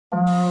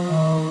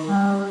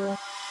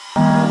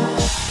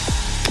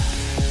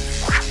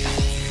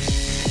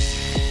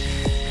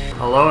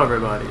Hello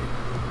everybody.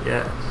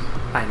 Yes,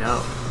 I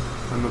know.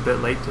 I'm a bit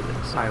late to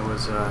this. I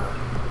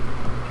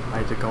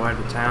had to go out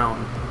of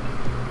town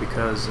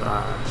because,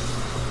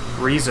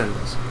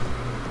 reasons.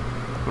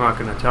 I'm not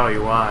gonna tell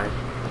you why.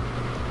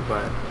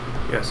 But,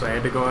 yes, I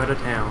had to go out of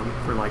town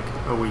for like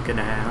a week and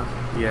a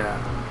half. Yeah.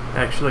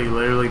 Actually,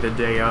 literally the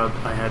day of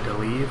I had to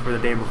leave, or the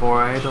day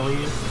before I had to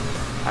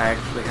leave, I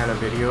actually had a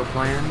video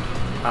planned,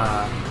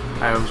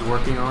 I was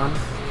working on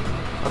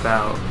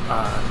about,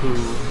 who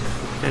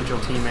potential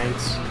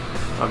teammates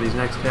of these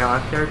next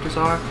KOF characters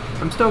are.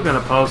 I'm still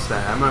gonna post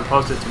that. I'm gonna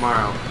post it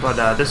tomorrow.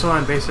 But this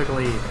one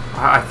basically,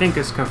 I think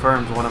is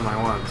confirmed one of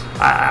my ones.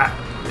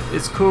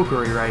 It's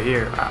Kukri right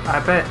here.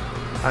 I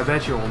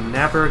bet you'll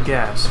never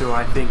guess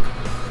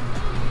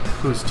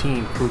whose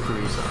team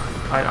Kukri's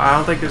on. I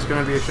don't think there's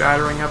gonna be a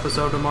shattering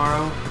episode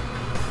tomorrow.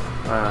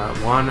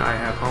 One, I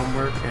have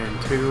homework,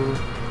 and two,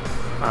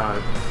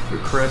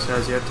 Chris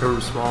has yet to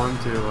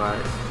respond to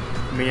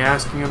me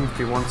asking him if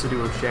he wants to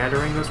do a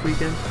shattering this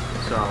weekend.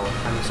 So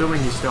I'm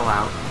assuming he's still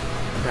out.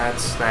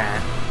 That's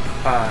that.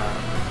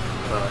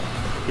 But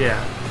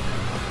yeah.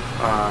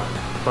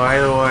 By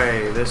the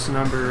way, this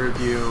number of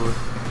you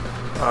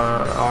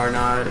are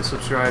not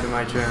subscribed to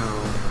my channel.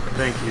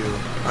 Thank you.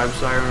 I'm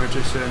Siren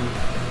Richardson.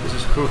 This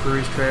is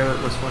Kukri's trailer.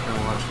 Let's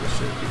fucking watch this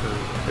shit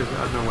because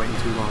I've been waiting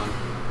too long.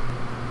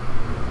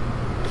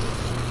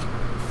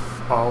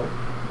 Oh.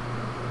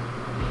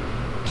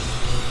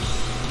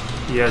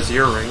 He has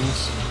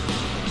earrings.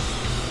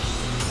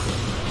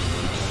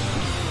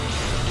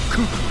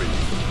 Kukri.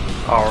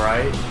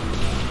 Alright.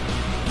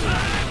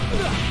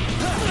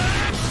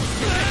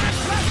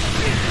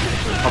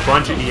 A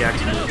bunch of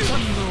EX moves.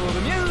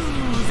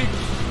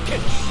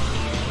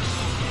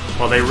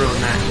 Well, they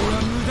ruined that one.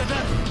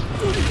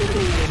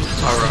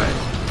 Alright.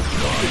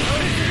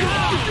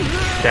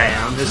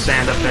 Damn, his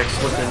sound effects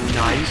looking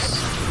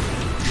nice.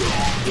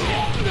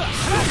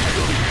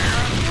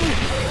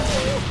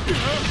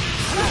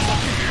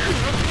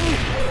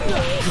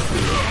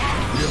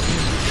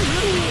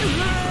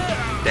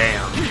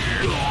 Damn.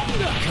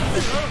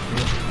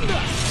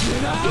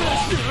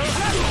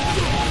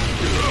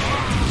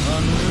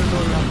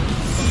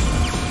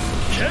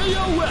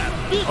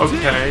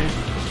 Okay.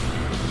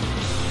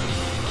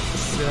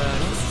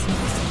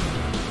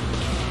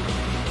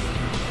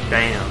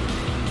 Damn.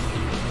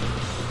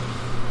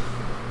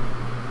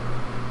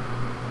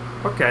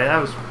 Okay, that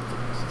was...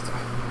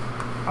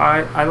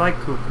 I like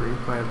Kukri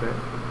quite a bit.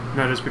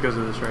 Not just because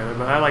of this trailer,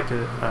 but I liked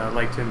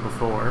him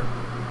before.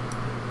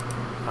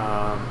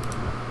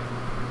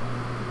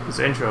 His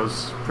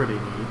intro's pretty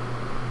neat.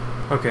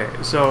 Okay,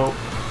 so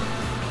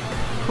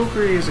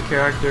Kukri is a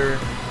character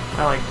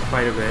I liked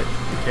quite a bit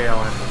in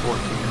KOF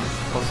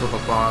 14. Also the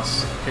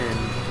boss in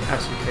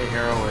SUK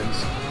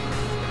Heroines,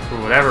 for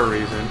whatever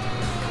reason.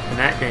 And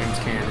that game's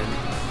canon,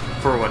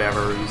 for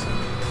whatever reason.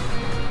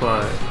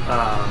 But,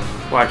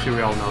 well actually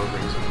we all know the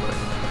reason, but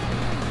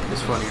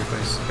it's funnier if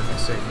I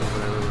say for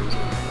whatever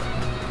reason.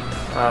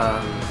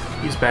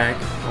 He's back.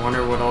 I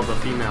wonder what all the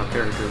female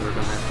characters are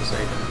gonna have to say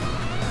to him.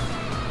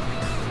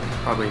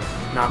 Probably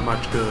not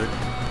much good,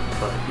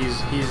 but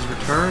he's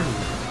returned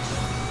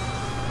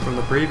from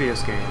the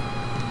previous game.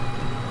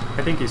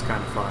 I think he's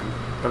kind of fun.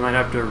 I might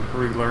have to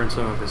relearn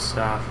some of his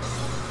stuff,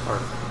 or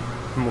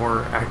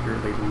more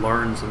accurately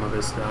learn some of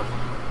his stuff.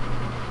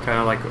 Kind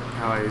of like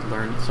how I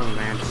learned some of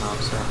the Antonov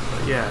stuff.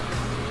 But yeah,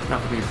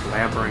 not to be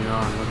blabbering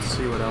on. Let's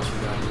see what else we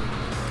got here.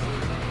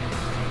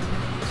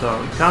 So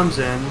he comes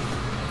in,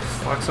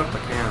 fucks up the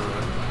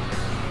camera.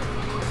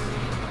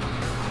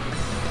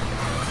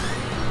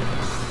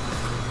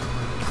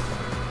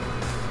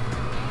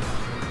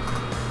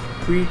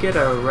 We get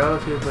a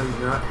relatively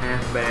not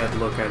half bad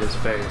look at his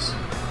face.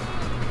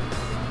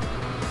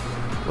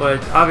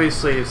 Like,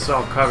 obviously it's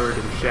all covered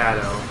in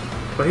shadow,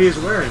 but he's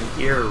wearing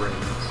earrings.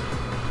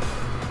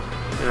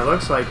 And it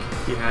looks like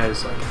he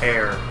has, like,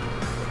 hair.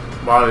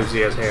 Well, obviously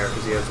he has hair,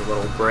 because he has a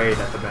little braid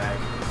at the back.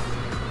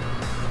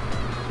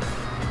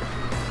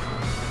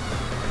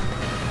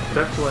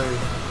 Definitely,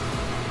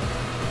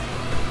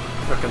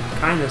 I can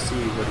kind of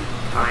see what he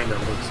kind of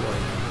looks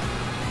like.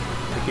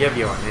 Like, you have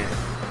you on him.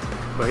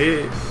 But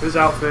his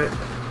outfit,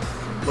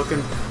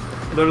 looking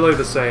literally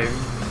the same,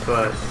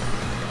 but,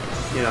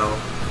 you know,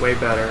 way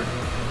better.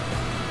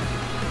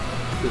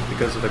 Just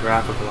because of the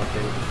graphical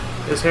update.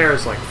 His hair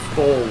is like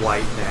full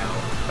white now,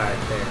 back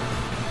there.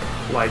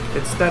 Like,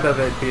 instead of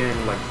it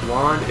being like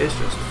blonde, it's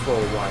just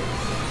full white.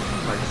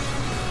 Like,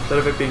 instead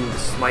of it being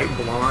slight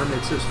blonde,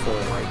 it's just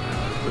full white now.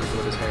 This is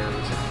what his hair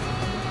is.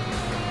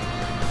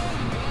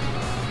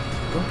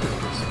 Look at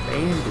his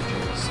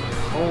bandages.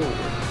 Holy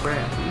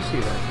crap. Do you see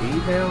that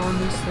detail on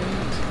this thing?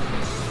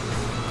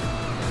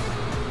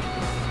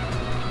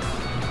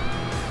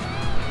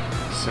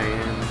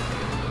 Sand.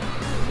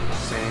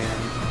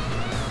 Sand.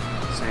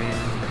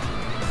 Sand.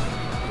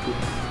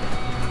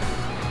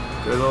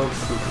 Good old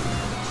Kukri.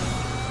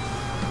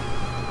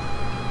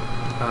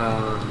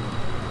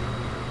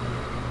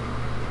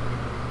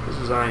 This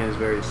design is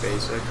very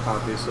basic,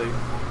 obviously,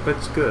 but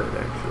it's good,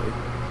 actually.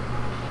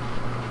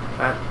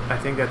 I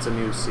think that's a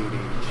new CD,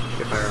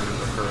 if I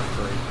remember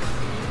correctly.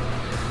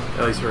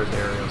 At least for his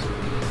aerial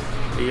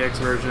CD. EX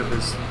version of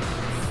his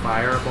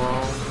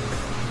Fireball.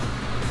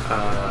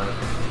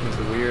 There's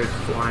a weird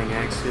flying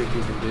axe kick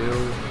you can do,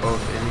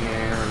 both in the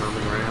air and on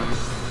the ground.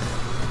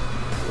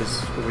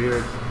 This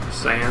weird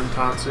sand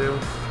Tatsu.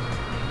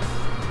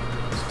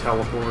 This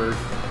teleport.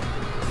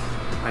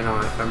 I know,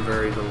 I'm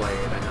very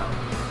delayed, I know.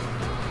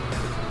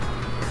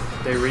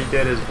 They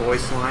redid his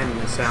voice line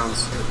and it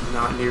sounds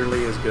not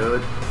nearly as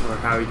good, or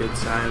how he did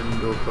sound.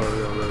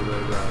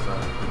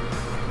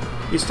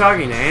 He's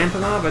talking to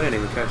Antonov? I didn't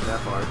even catch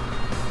that part.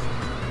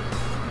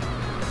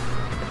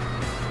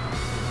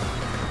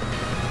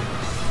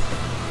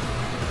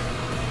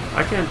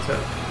 I can't tell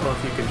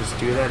if you can just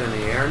do that in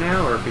the air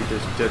now, or if he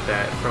just did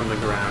that from the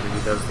ground and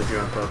he does the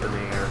jump up in the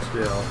air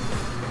still.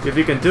 If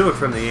you can do it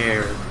from the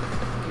air,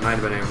 you might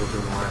have been able to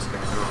in the last game,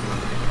 I don't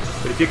remember.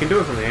 But if you can do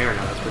it from the air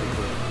now, that's pretty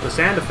cool. The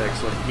sound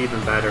effects look even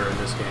better in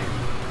this game.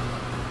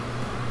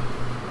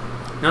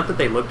 Not that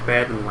they looked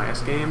bad in the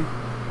last game.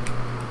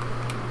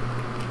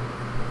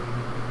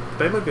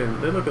 They're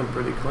looking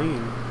pretty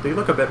clean. They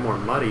look a bit more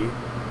muddy,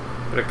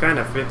 but it kind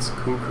of fits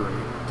Kukri,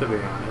 to be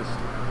honest.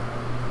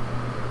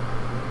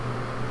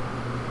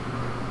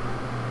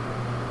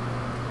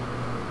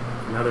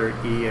 Another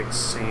EX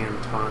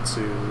Sand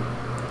Tatsu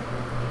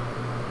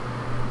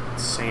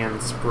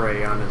sand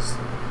spray on his...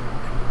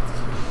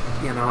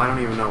 You know, I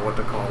don't even know what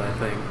to call that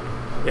thing.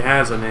 It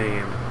has a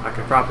name. I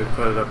could probably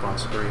put it up on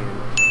screen.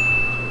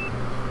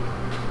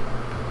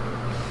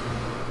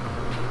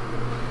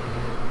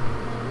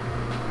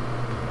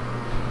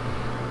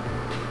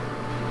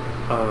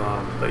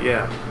 But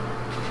yeah.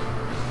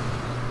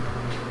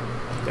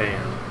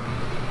 Damn.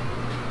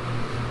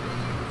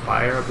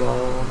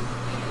 Fireball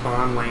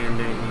on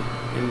landing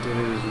into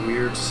his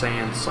weird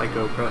sand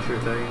psycho crusher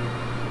thing.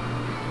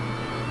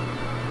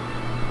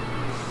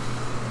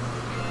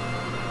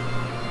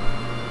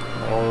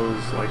 All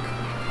those like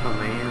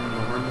command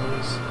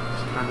normals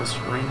kind of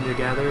string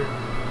together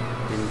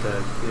into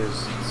his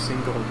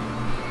single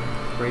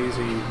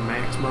crazy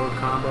max mode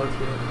combo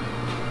shit.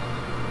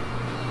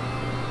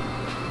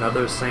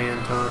 Another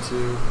sand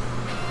Tatsu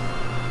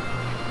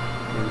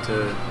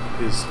into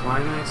his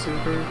climax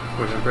super,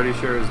 which I'm pretty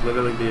sure is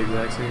literally the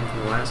exact same from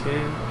the last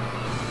game.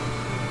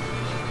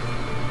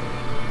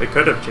 They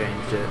could have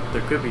changed it.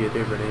 There could be a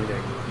different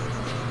ending.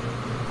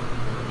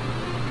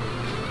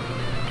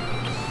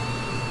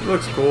 It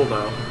looks cool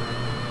though.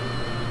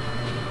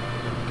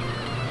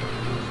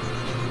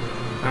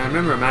 I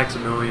remember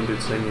Maximilian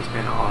did saying he's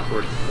kind of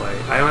awkward to play.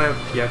 I don't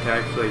have yet to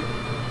actually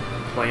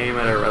play him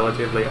at a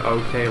relatively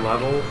okay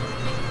level.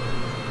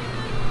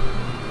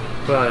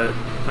 But,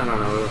 I don't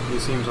know, he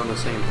seems on the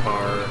same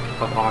par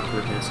of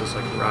awkwardness as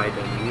like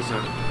Raiden. He's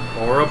not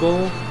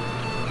horrible,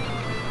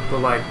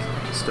 but like,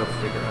 he still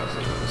figure out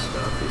some of this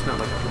stuff. He's not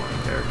like a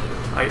boring character.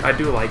 I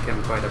do like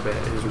him quite a bit.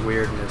 His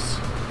weirdness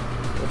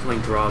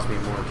definitely draws me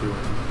more to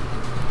him.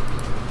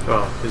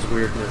 Well, his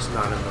weirdness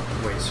not in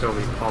the way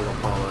Sylvie Paula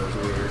Paula is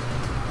weird,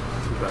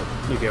 but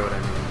you get what I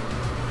mean.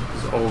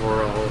 His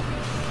overall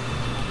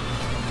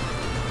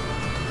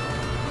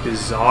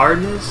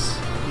bizarreness?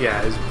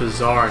 Yeah, his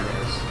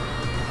bizarreness.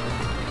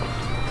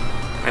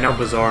 I know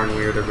bizarre and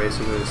weird are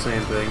basically the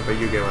same thing, but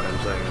you get what I'm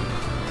saying.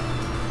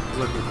 It's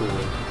looking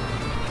cool.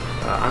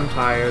 I'm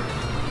tired.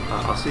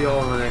 I'll see you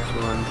all in the next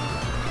one.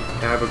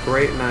 Have a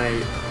great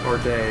night or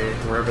day,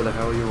 wherever the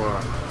hell you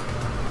are.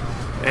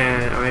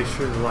 And make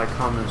sure to like,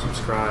 comment, and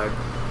subscribe.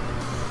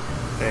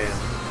 And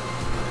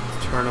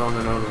turn on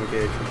the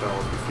notification bell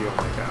if you feel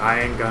like it. I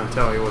ain't gonna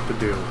tell you what to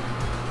do.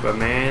 But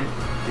man,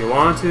 if you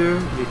want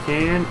to, you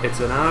can. It's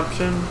an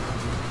option.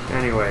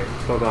 Anyway,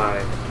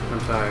 bye-bye.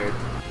 I'm tired.